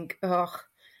just think, oh,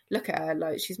 look at her.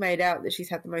 Like she's made out that she's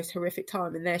had the most horrific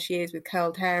time. And there she is with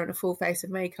curled hair and a full face of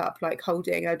makeup, like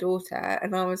holding her daughter.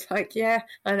 And I was like, yeah,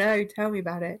 I know. Tell me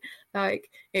about it. Like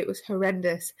it was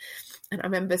horrendous. And I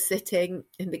remember sitting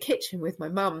in the kitchen with my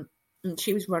mum. And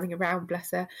she was running around, bless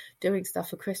her, doing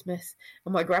stuff for Christmas.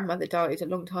 And my grandmother died a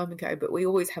long time ago, but we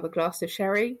always have a glass of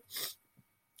sherry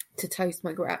to toast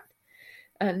my gran.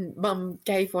 And Mum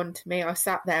gave one to me. I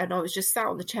sat there and I was just sat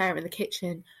on the chair in the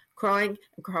kitchen, crying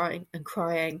and crying and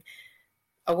crying,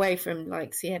 away from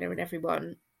like Sienna and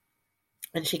everyone.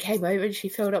 And she came over and she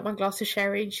filled up my glass of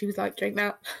sherry and she was like, drink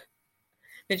that.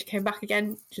 Then she came back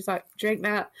again. She was like, drink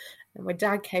that. And my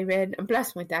dad came in, and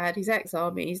bless my dad, he's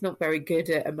ex-army, he's not very good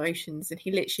at emotions, and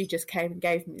he literally just came and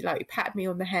gave me, like, he patted me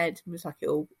on the head and was like, it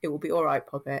will be all right,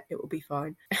 Poppet, it will be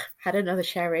fine. Had another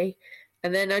sherry,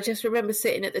 and then I just remember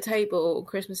sitting at the table on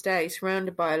Christmas Day,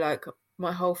 surrounded by, like,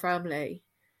 my whole family.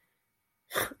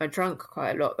 I drank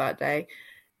quite a lot that day.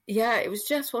 Yeah, it was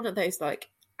just one of those, like,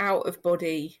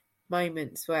 out-of-body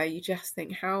moments where you just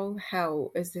think, how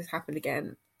hell has this happened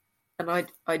again? And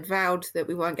I'd vowed that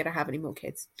we weren't going to have any more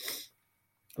kids.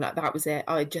 Like, that was it.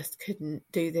 I just couldn't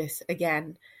do this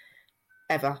again,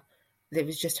 ever. It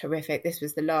was just horrific. This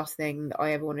was the last thing that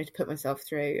I ever wanted to put myself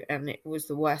through, and it was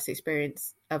the worst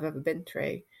experience I've ever been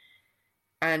through.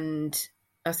 And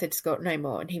I said to Scott, no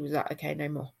more. And he was like, okay, no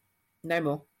more. No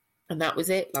more. And that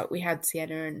was it. Like, we had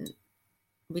Sienna, and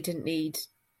we didn't need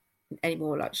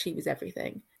anymore. Like, she was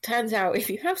everything. Turns out if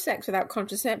you have sex without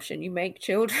contraception, you make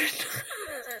children.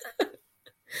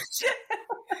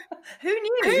 Who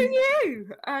knew? Who knew?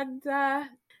 And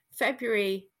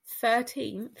February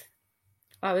 13th,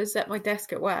 I was at my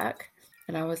desk at work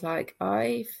and I was like,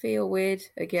 I feel weird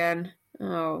again.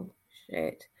 Oh,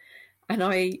 shit. And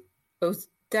I was,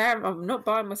 damn, I'm not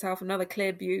buying myself another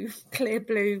clear blue.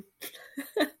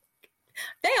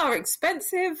 They are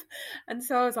expensive. And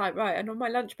so I was like, right. And on my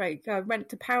lunch break, I went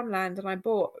to Poundland and I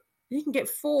bought, you can get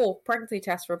 4 pregnancy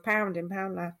tests for £1 in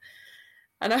Poundland.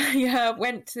 And I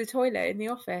went to the toilet in the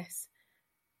office.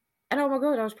 And oh my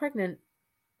God, I was pregnant.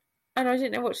 And I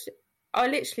didn't know what to do. I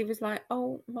literally was like,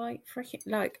 oh my freaking,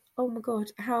 like, oh my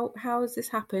God, how has this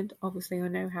happened? Obviously, I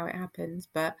know how it happens.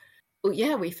 But well,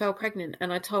 yeah, we fell pregnant.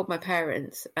 And I told my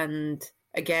parents. And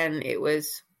again, it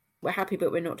was, we're happy,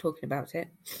 but we're not talking about it.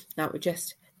 Now, we're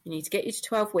just, you need to get you to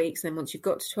 12 weeks. And then once you've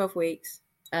got to 12 weeks.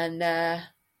 And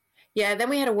yeah, then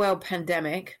we had a world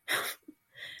pandemic.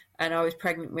 And I was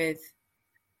pregnant with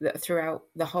throughout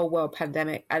the whole world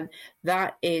pandemic, and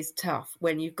that is tough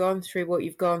when you've gone through what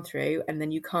you've gone through and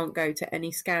then you can't go to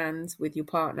any scans with your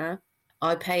partner.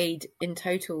 I paid in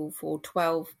total for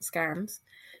 12 scans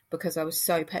because I was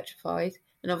so petrified.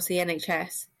 And obviously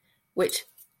NHS, which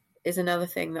is another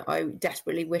thing that I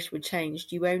desperately wish would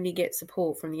change, you only get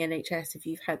support from the NHS if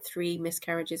you've had 3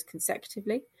 miscarriages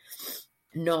consecutively.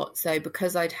 Not so,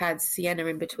 because I'd had Sienna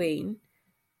in between,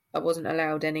 I wasn't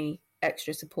allowed any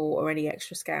extra support or any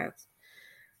extra scans,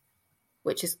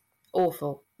 which is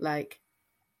awful, like,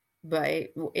 but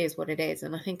it is what it is.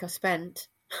 And I think I spent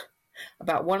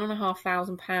about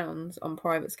 £1,500 on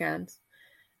private scans.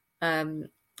 I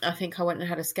think I went and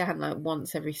had a scan like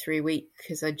once every 3 weeks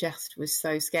because I just was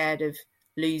so scared of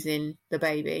losing the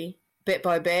baby. Bit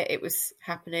by bit it was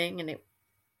happening, and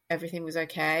everything was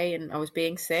okay, and I was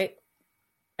being sick,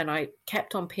 and I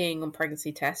kept on peeing on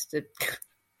pregnancy tests to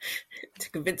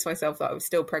convince myself that I was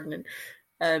still pregnant.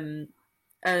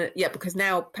 Yeah, because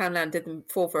now Poundland did them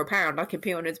 4 for £1. I could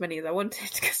pee on as many as I wanted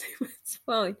because it was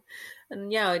fine.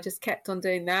 And yeah, I just kept on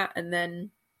doing that. And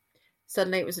then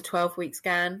suddenly it was a 12-week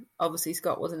scan. Obviously,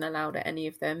 Scott wasn't allowed at any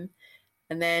of them.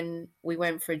 And then we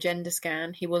went for a gender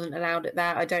scan. He wasn't allowed at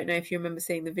that. I don't know if you remember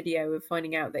seeing the video of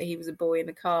finding out that he was a boy in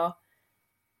the car.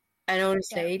 And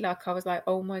honestly, like, I was like,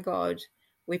 oh my God,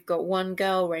 we've got one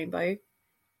girl rainbow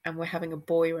and we're having a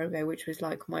boy rainbow, which was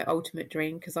like my ultimate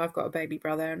dream because I've got a baby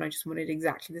brother and I just wanted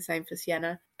exactly the same for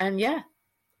Sienna. And yeah,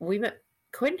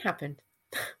 Quinn happened.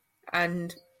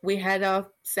 And we had our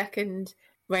second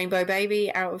rainbow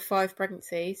baby out of 5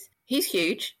 pregnancies. He's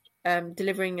huge.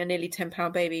 Delivering a nearly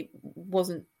 10-pound baby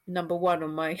wasn't number 1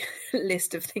 on my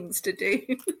list of things to do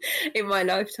in my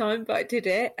lifetime, but I did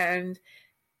it, and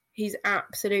he's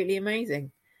absolutely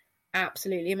amazing.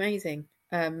 Absolutely amazing.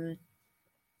 And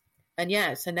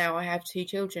yeah, so now I have 2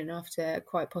 children after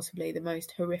quite possibly the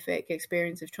most horrific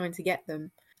experience of trying to get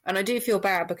them. And I do feel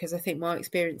bad because I think my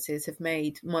experiences have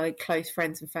made my close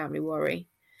friends and family worry.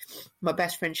 My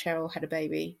best friend Cheryl had a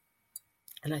baby,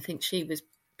 and I think she was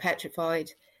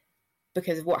petrified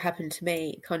because of what happened to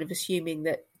me, kind of assuming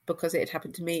that because it had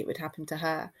happened to me, it would happen to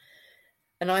her.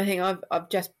 And I think I've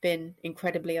just been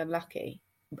incredibly unlucky.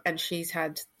 And she's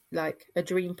had like a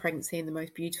dream pregnancy and the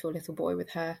most beautiful little boy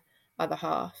with her other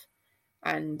half.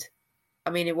 And I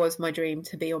mean, it was my dream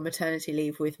to be on maternity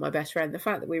leave with my best friend. The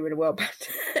fact that we were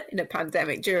in a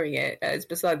pandemic during it is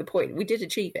beside the point. We did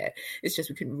achieve it. It's just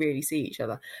we couldn't really see each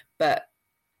other. But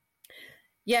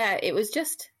yeah, it was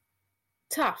just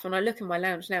tough. And I look in my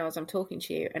lounge now as I'm talking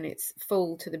to you, and it's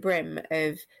full to the brim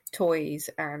of toys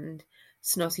and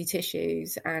snotty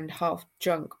tissues and half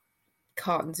drunk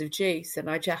cartons of juice. And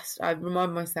I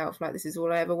remind myself, like, this is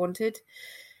all I ever wanted.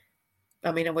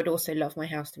 I mean, I would also love my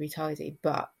house to be tidy,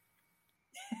 but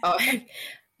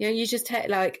you just take,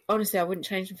 like, honestly, I wouldn't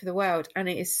change them for the world. And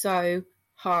it is so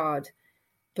hard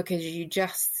because you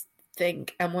just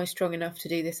think, am I strong enough to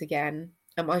do this again?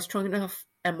 Am I strong enough?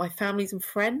 And my family's and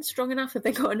friends strong enough? Have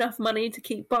they got enough money to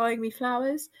keep buying me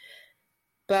flowers?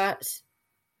 But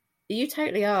you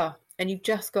totally are. And you've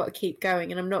just got to keep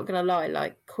going. And I'm not going to lie,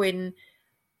 like, Quinn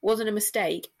wasn't a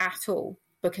mistake at all,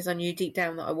 because I knew deep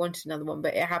down that I wanted another one,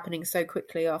 but it happening so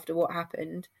quickly after what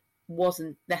happened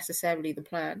wasn't necessarily the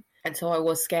plan. And so I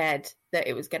was scared that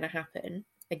it was going to happen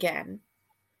again.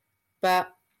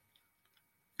 But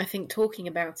I think talking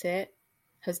about it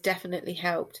has definitely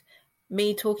helped.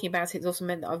 Me talking about it has also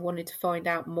meant that I've wanted to find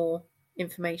out more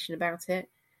information about it,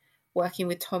 working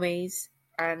with Tommy's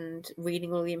and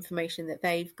reading all the information that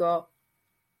they've got,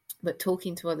 but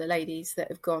talking to other ladies that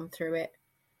have gone through it.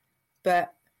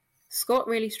 But Scott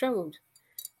really struggled.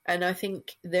 And I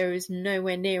think there is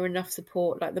nowhere near enough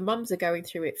support. Like, the mums are going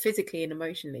through it physically and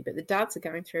emotionally, but the dads are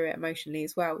going through it emotionally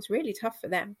as well. It's really tough for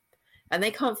them. And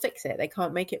they can't fix it. They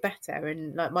can't make it better.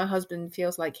 And like, my husband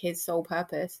feels like his sole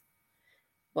purpose,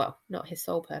 well, not his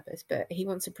sole purpose, but he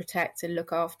wants to protect and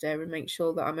look after and make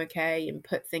sure that I'm okay and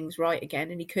put things right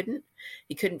again. And he couldn't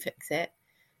fix it.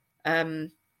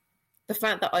 The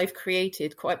fact that I've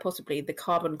created quite possibly the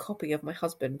carbon copy of my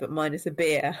husband, but minus a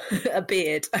beard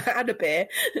and a beer,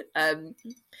 I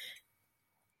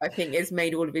think it's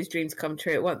made all of his dreams come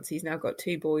true at once. He's now got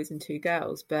 2 boys and 2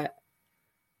 girls. But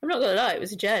I'm not going to lie, it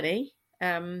was a journey.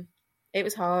 It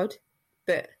was hard,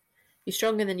 but you're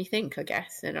stronger than you think, I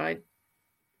guess. And I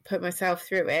put myself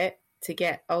through it to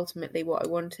get ultimately what I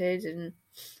wanted. And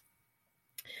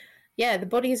yeah, the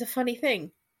body is a funny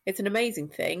thing. It's an amazing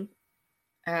thing.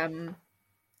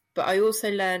 But I also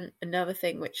learned another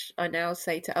thing, which I now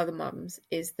say to other mums,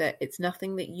 is that it's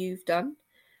nothing that you've done.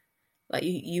 Like,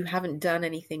 you haven't done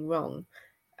anything wrong.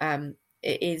 It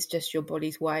is just your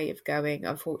body's way of going,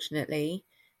 unfortunately,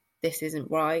 this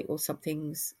isn't right, or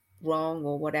something's wrong,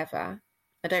 or whatever.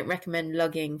 I don't recommend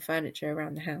lugging furniture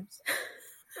around the house.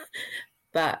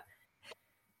 But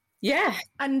yeah.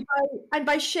 And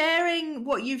by sharing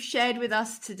what you've shared with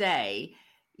us today,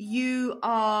 you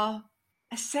are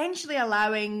essentially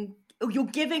you're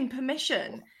giving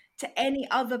permission to any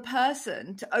other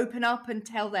person to open up and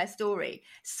tell their story.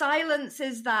 Silence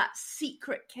is that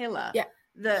secret killer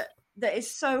that is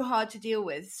so hard to deal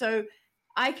with. So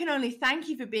I can only thank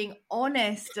you for being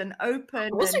honest and open. I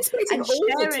wasn't expecting all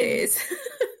the tears.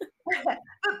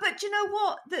 But you know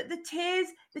what? The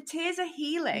tears are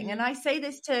healing, and I say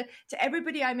this to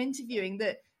everybody I'm interviewing,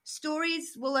 that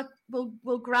stories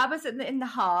will grab us in the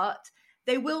heart.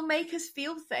 They will make us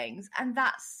feel things, and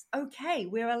that's okay.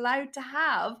 We're allowed to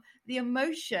have the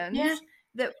emotions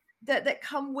that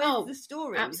come with the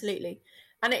stories. Absolutely.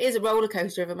 And it is a roller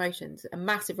coaster of emotions, a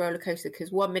massive roller coaster,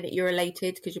 because 1 minute you're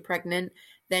elated because you're pregnant,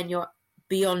 then you're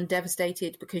beyond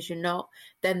devastated because you're not.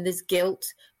 Then there's guilt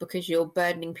because you're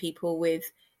burdening people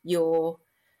with your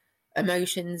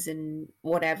emotions and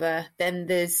whatever. Then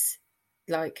there's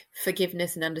like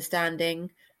forgiveness and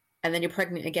understanding, and then you're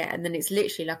pregnant again, and then it's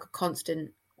literally like a constant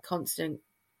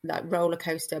like roller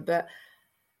coaster. But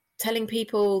telling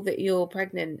people that you're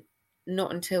pregnant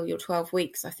not until you're 12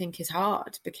 weeks, I think, is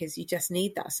hard, because you just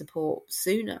need that support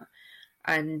sooner.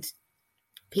 And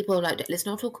people are like, let's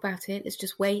not talk about it, let's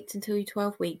just wait until you're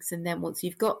 12 weeks, and then once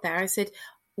you've got there, I said,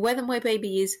 whether my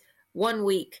baby is 1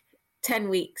 week, 10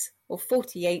 weeks, or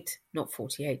 48, not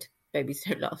 48, babies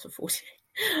don't last for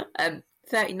 48,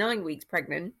 39 weeks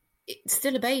pregnant, it's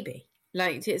still a baby.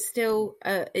 Like, it's still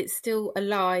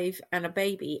alive and a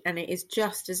baby, and it is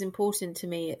just as important to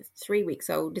me at 3 weeks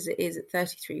old as it is at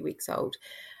 33 weeks old.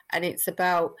 And it's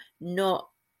about not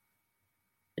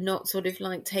sort of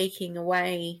like taking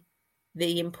away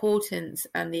the importance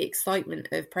and the excitement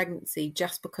of pregnancy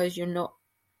just because you're not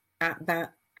at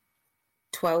that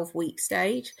 12-week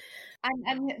stage.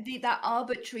 And that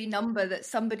arbitrary number that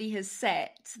somebody has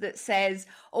set that says,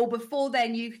 oh, before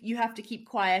then you have to keep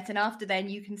quiet, and after then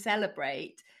you can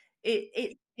celebrate.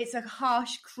 It's a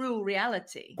harsh, cruel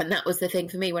reality. And that was the thing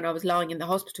for me when I was lying in the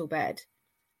hospital bed.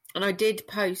 And I did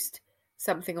post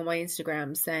something on my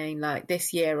Instagram saying, like,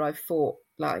 this year I've fought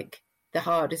like the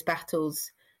hardest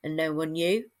battles and no one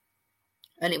knew.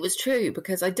 And it was true,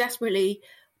 because I desperately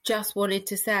just wanted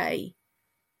to say,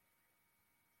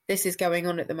 this is going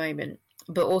on at the moment,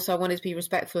 but also I wanted to be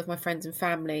respectful of my friends and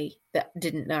family that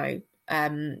didn't know.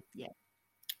 And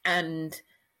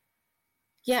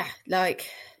yeah, like,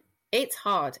 it's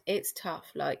hard, it's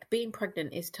tough. Like, being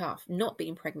pregnant is tough, not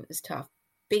being pregnant is tough.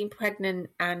 Being pregnant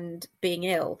and being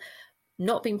ill,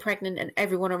 not being pregnant and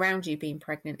everyone around you being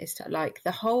pregnant is tough. Like,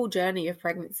 the whole journey of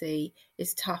pregnancy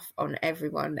is tough on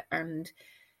everyone, and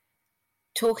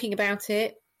talking about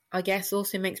it, I guess,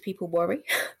 also makes people worry.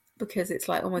 Because it's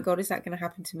like, oh my God, is that going to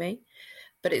happen to me?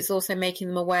 But it's also making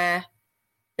them aware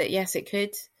that yes, it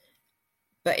could.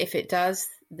 But if it does,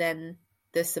 then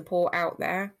there's support out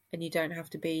there, and you don't have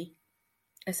to be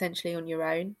essentially on your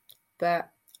own.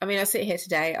 But I mean, I sit here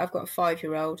today, I've got a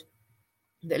 5-year-old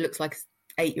that looks like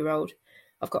an 8-year-old.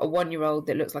 I've got a 1-year-old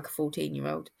that looks like a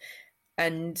 14-year-old.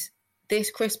 And this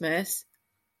Christmas,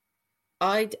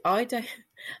 I've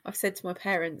said to my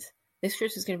parents, this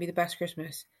Christmas is going to be the best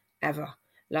Christmas ever.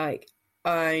 Like,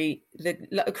 the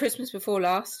Christmas before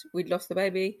last, we'd lost the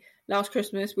baby. Last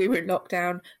Christmas, we were in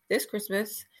lockdown. This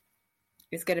Christmas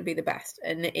is going to be the best.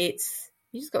 And you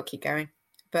just got to keep going.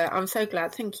 But I'm so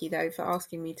glad. Thank you, though, for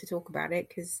asking me to talk about it,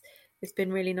 because it's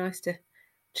been really nice to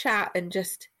chat and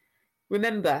just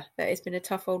remember that it's been a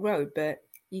tough old road, but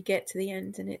you get to the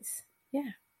end and it's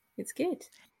good.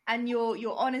 And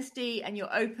your honesty and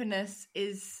your openness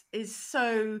is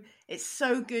so, it's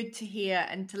so good to hear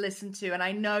and to listen to. And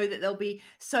I know that there'll be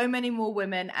so many more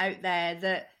women out there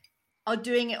that are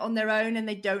doing it on their own, and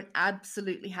they don't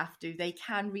absolutely have to. They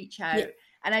can reach out. Yeah.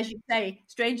 And as you say,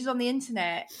 strangers on the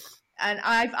internet, and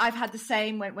I've had the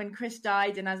same when Chris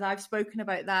died, and as I've spoken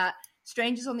about that,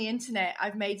 strangers on the internet,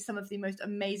 I've made some of the most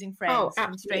amazing friends. Oh,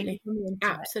 absolutely.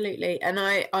 Absolutely. And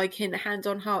I can hand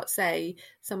on heart say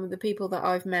some of the people that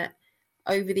I've met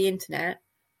over the internet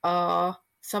are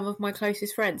some of my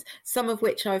closest friends, some of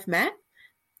which I've met,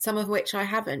 some of which I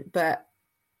haven't, but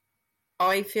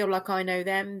I feel like I know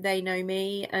them, they know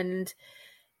me, and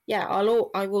yeah, I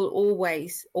will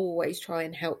always try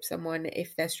and help someone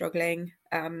if they're struggling,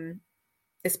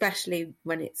 especially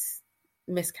when it's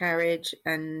miscarriage.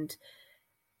 And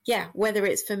yeah, whether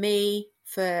it's for me,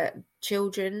 for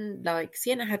children, like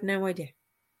Sienna had no idea.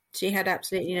 She had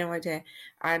absolutely no idea.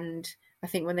 And I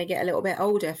think when they get a little bit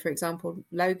older, for example,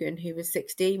 Logan, who was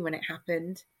 16 when it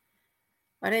happened,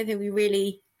 I don't think we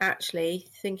really actually,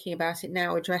 thinking about it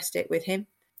now, addressed it with him.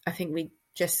 I think we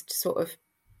just sort of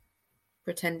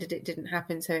pretended it didn't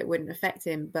happen so it wouldn't affect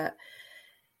him. But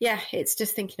yeah, it's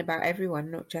just thinking about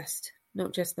everyone, not just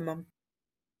the mum.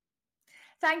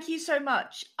 Thank you so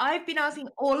much. I've been asking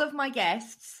all of my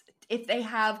guests if they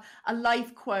have a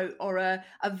life quote or a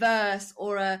verse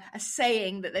or a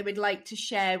saying that they would like to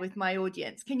share with my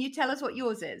audience. Can you tell us what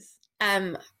yours is? I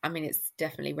mean, it's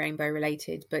definitely rainbow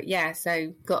related, but yeah,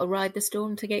 so got to ride the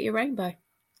storm to get your rainbow.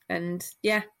 And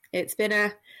yeah, it's been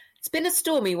a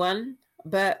stormy one,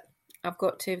 but I've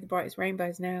got two of the brightest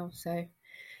rainbows now. So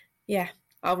yeah,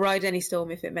 I'll ride any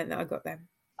storm if it meant that I got them.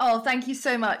 Oh, thank you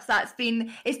so much. It's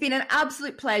been an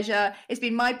absolute pleasure. It's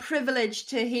been my privilege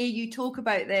to hear you talk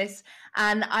about this.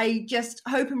 And I just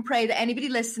hope and pray that anybody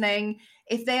listening,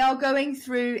 if they are going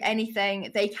through anything,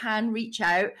 they can reach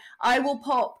out. I will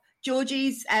pop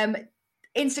Georgie's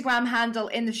Instagram handle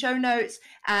in the show notes,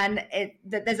 and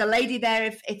there's a lady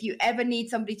there if you ever need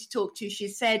somebody to talk to. She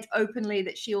said openly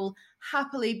that she'll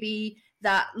happily be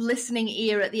that listening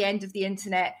ear at the end of the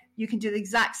internet. You can do the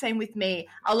exact same with me.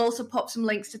 I'll also pop some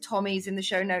links to Tommy's in the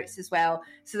show notes as well,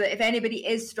 so that if anybody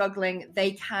is struggling,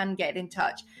 they can get in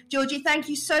touch. Georgie, thank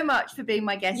you so much for being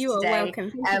my guest today. You are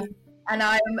welcome. Thank you. And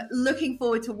I'm looking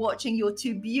forward to watching your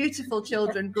two beautiful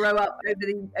children grow up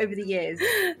over the years.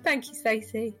 Thank you,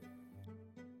 Stacey.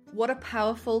 What a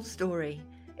powerful story.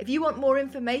 If you want more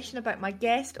information about my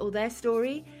guest or their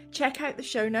story, check out the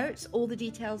show notes. All the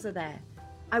details are there.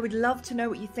 I would love to know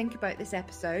what you think about this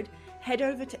episode. Head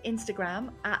over to Instagram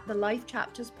at the Life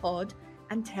Chapters Pod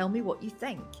and tell me what you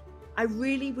think. I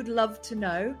really would love to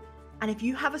know. And if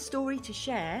you have a story to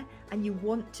share and you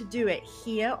want to do it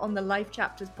here on the Life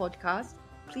Chapters podcast,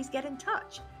 please get in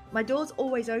touch. My door's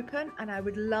always open, and I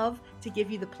would love to give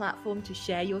you the platform to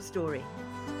share your story.